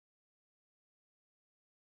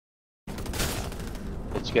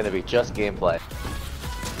It's gonna be just gameplay.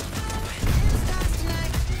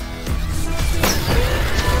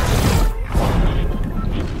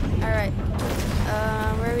 Alright.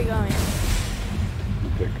 Where are we going?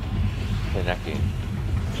 Connecting.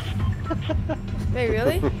 Wait,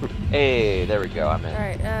 really? Hey, there we go. I'm in.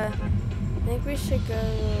 Alright, I think we should go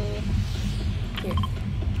here.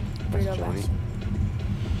 Burrito Bash.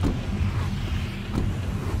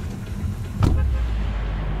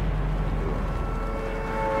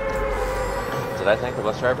 Did I thank the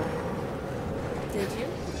bus driver? Did you?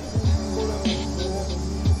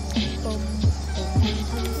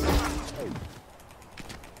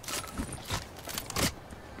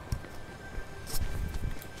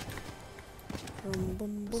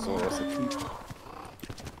 So what's the key?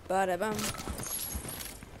 Bada bum.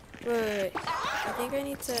 Wait. I think I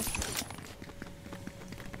need to.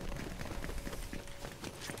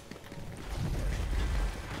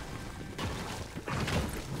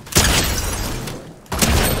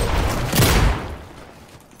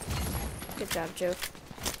 Good job, Joe.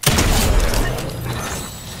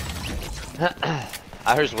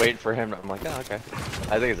 I was waiting for him. I'm like, oh, okay.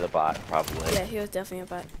 I think it's a bot, probably. Yeah, he was definitely a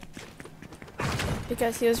bot.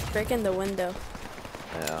 Because he was breaking the window.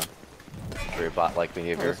 Yeah. Very bot-like Oh,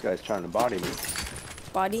 behavior. this guy's trying to body me.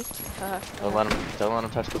 Body? Don't let him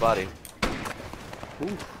touch the body.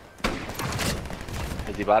 Oof.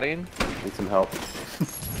 Is he bodying? Need some help.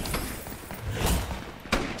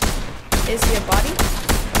 Is he a body?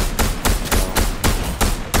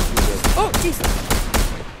 Oh, Jesus!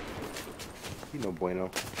 You know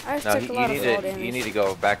bueno. I just No, took a lot of fall damage. you need to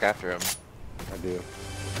go back after him. I do.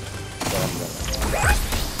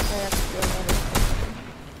 Oh, that's good.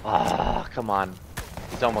 Ah, come on.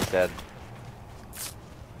 He's almost dead.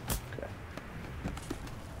 Okay.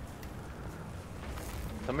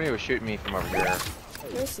 Somebody was shooting me from over here.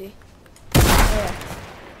 Where is he? Oh, yeah.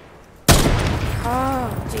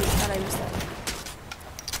 Oh, geez, thought I missed that.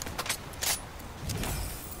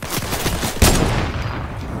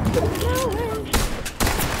 No way!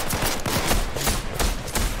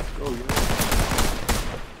 Oh, yeah.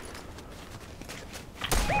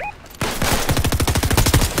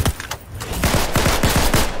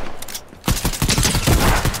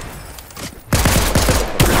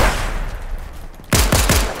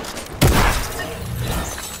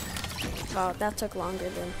 Wow, that took longer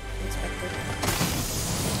than expected.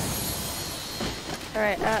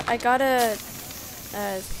 Alright, I got a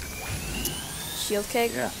shield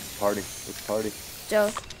keg. Yeah, party. Let's party.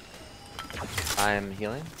 Joe. I'm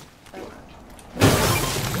healing.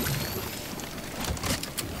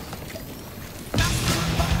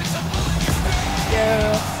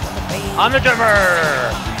 Joe. I'm the drummer!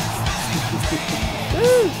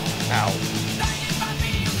 Woo! Ow.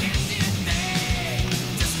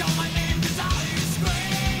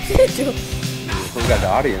 Joe. We got the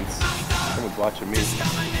audience. Someone's watching me.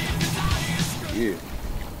 Yeah.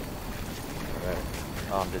 Alright.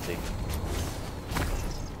 Oh, I'm dizzy.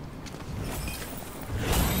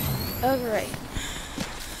 Alright.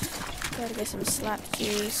 Gotta get some slap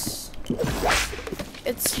juice.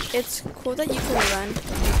 It's cool that you can run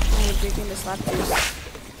when you're drinking the slap juice.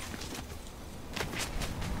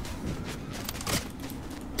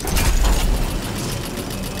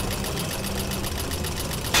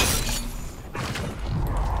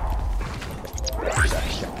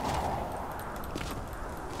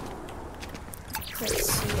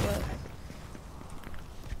 Let's see what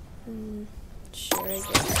should I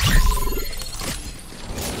get?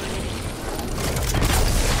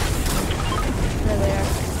 There they are.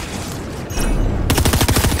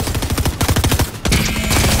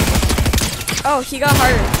 Oh, he got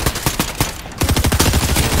harder.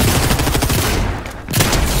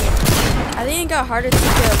 I think it got harder to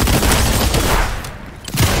kill.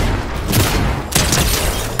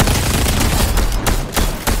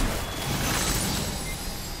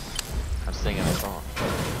 Singing a song.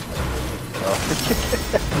 Oh.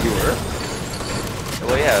 You were?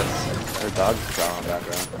 Well, yeah, it's There's dogs growling in the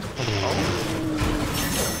background.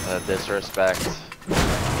 disrespect.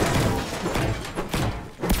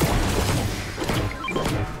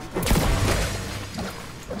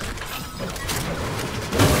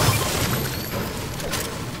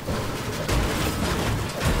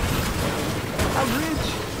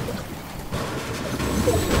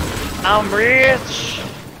 I'm rich!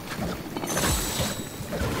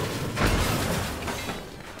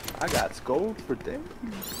 I got scolded for days.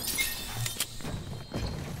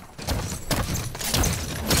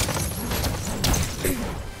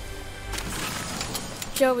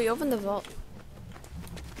 Joe, we opened the vault.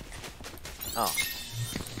 Oh.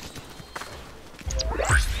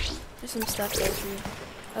 There's some stuff there for you.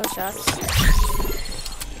 Oh, shots.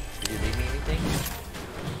 Did you leave me anything?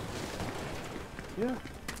 Yeah.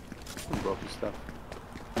 Some broken stuff.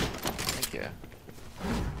 Thank you.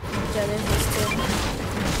 Yeah, there's this too.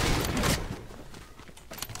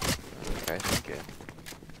 Okay, thank you.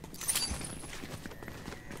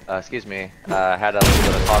 Excuse me. Had a little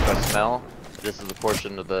bit of taco smell. This is the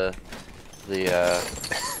portion of the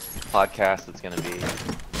podcast that's gonna be.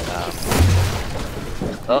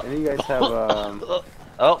 Oh. Any of you guys have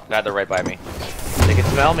Oh, God, they're right by me. They can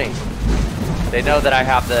smell me. They know that I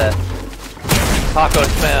have the taco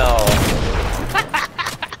smell.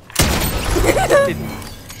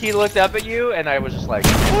 He looked up at you, and I was just like.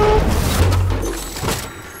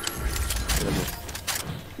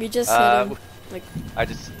 You just hit him. Like,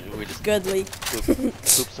 we just goodly.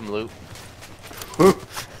 poop some loot.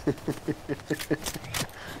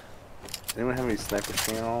 anyone have any sniper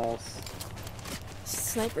channels?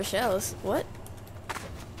 Sniper shells. What?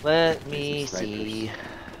 Let me see.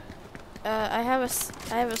 I have a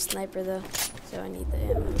sniper though, so I need the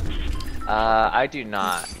ammo. I do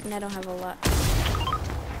not, And I don't have a lot.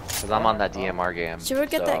 cause I'm on that DMR game. Should we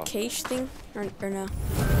get so. that cage thing, or no?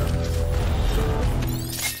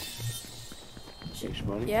 Cash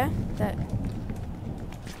money? Yeah, that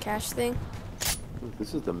cash thing.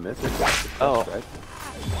 This is the mythic. Oh. Right?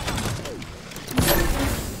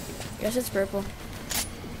 Guess it's purple.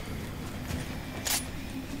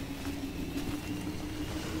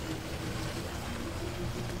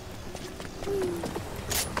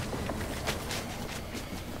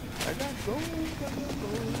 I got gold.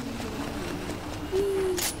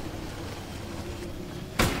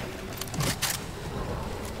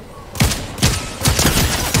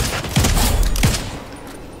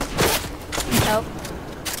 Help.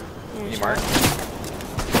 You mark?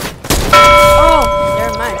 Oh,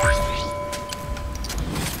 never mind.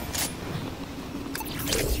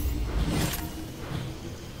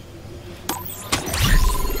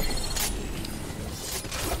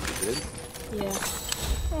 Good? Yeah.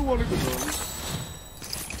 I want to go home.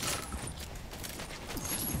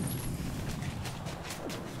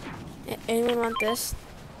 Anyone want this?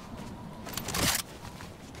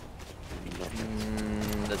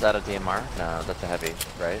 Is that a DMR? No, that's a heavy,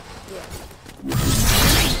 right? Yeah.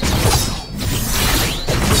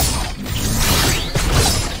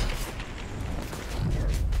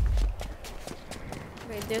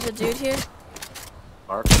 Wait, there's a dude here.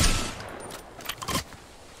 Mark.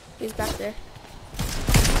 He's back there.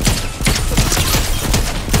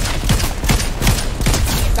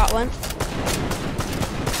 Got one.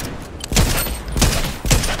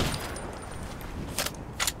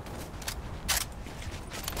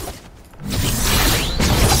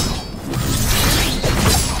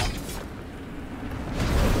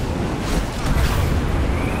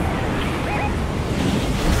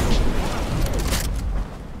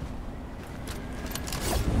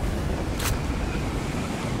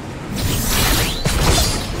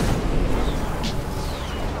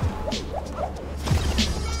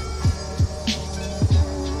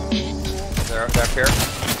 They're up here.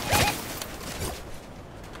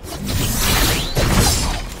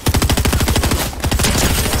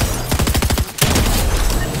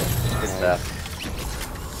 Good stuff.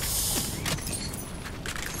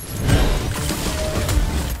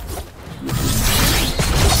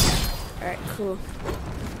 Alright, cool.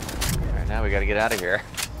 Alright, now we gotta get out of here.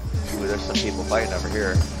 Ooh, there's some people fighting over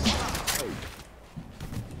here.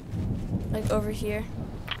 Like over here.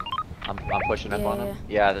 I'm pushing up Yeah, on them.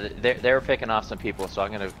 Yeah, they're picking off some people, so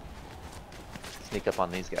I'm gonna sneak up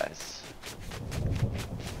on these guys.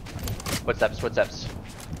 Footsteps, footsteps.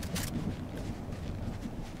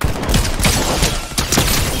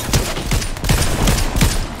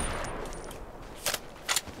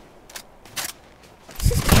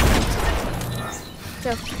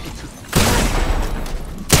 Go.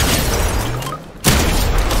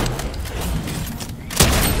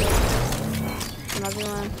 Another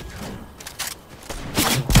one.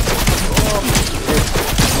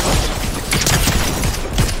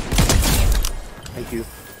 Thank you.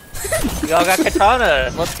 We all got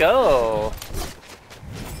katanas. Let's go.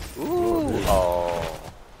 Ooh. Oh.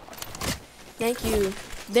 Thank you.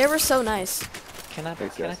 They were so nice. Can I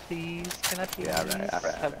Thanks, please? guys. Can I please?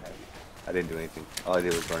 Yeah, I didn't do anything. All I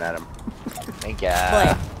did was run at him. Thank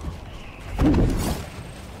ya.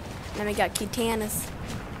 Then we got katanas.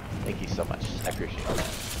 Thank you so much. I appreciate it.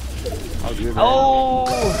 Oh, good. Oh!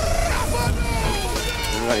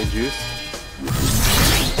 You got any juice?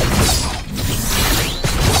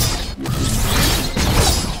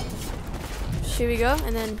 Should we go?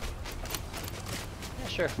 And then... Yeah,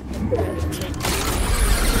 sure.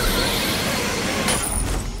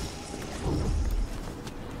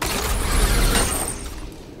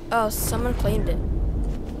 Oh, someone claimed it.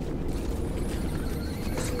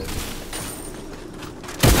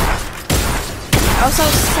 Also,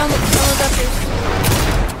 someone's up here.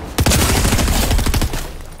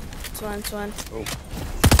 It's one. Oh.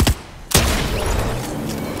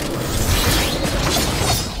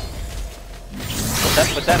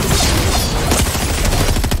 What's that?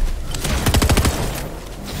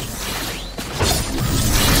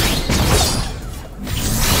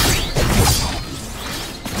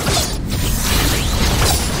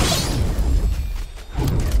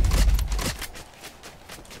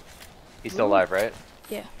 He's still alive, right?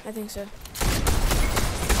 Yeah, I think so.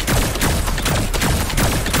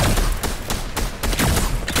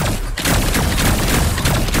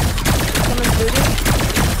 Someone's booting.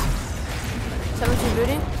 Someone's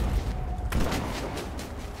rebooting.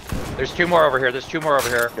 There's two more over here.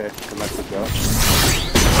 Okay, come back to go.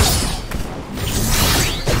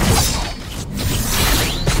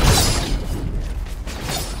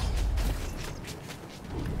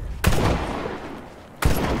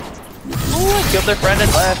 Killed their friend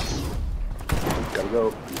and left. Gotta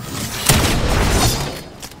go.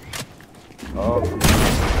 Oh.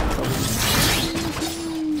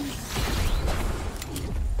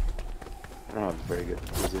 I don't have a very good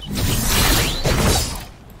position.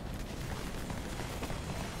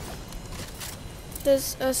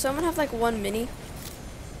 Does someone have like one mini?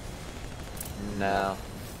 No.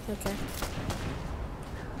 Okay.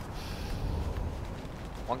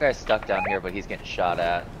 One guy's stuck down here, but he's getting shot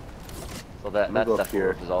at. So that go up stuff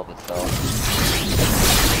here. will resolve itself.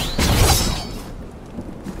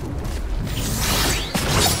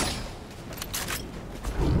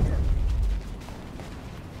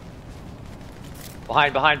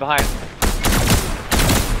 Behind.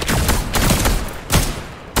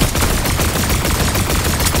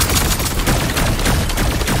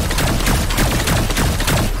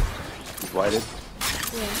 He's whited.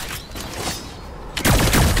 Yeah.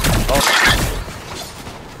 Oh.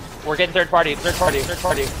 We're getting third party. Oh,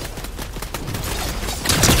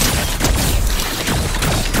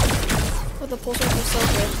 the pulse rifle is so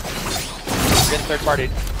good. We're getting third party.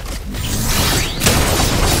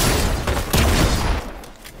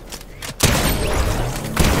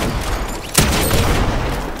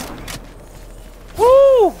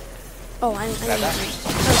 Woo! Oh, I Got didn't. that?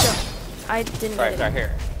 I didn't. Sorry, get it.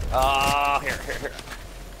 here. Here.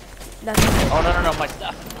 That's not it. Oh, no, my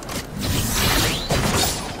stuff.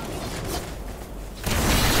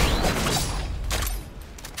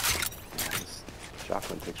 This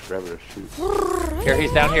shotgun takes forever to shoot. Here,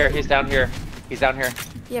 he's down here.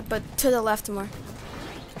 Yeah, but to the left more.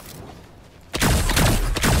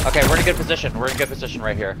 Okay, we're in a good position.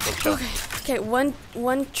 Right here. Let's go. Okay, one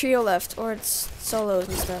trio left, or it's solos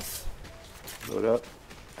and stuff. Load up.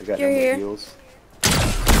 I got You're no here. heals.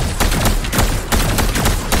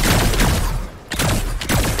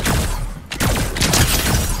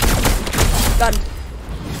 Done.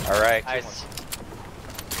 All right. Nice.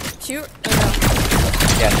 Shoot or no?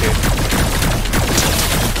 Yeah, shoot.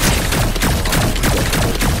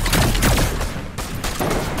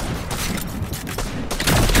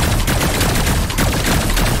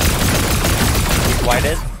 He's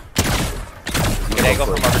whited. Can I go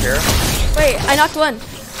from over here? Wait, I knocked one.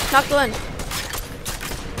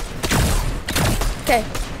 Okay.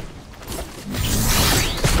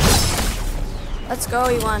 Let's go,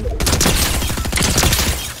 you won. Let's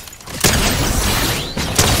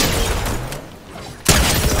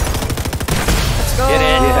go. Get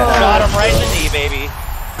in. Yeah. Shot him right in the knee, baby.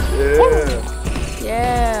 Yeah.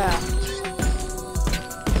 Yeah.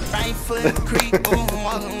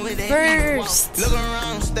 First. Look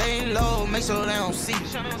around, stay low, make sure they don't see.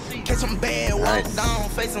 Catch some bad, walk down,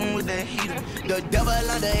 face them with the heater. The devil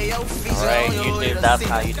under your feet. Alright, YouTube, that's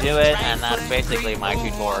how you do it, and that's basically my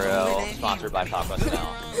tutorial, sponsored by Taco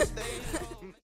Bell.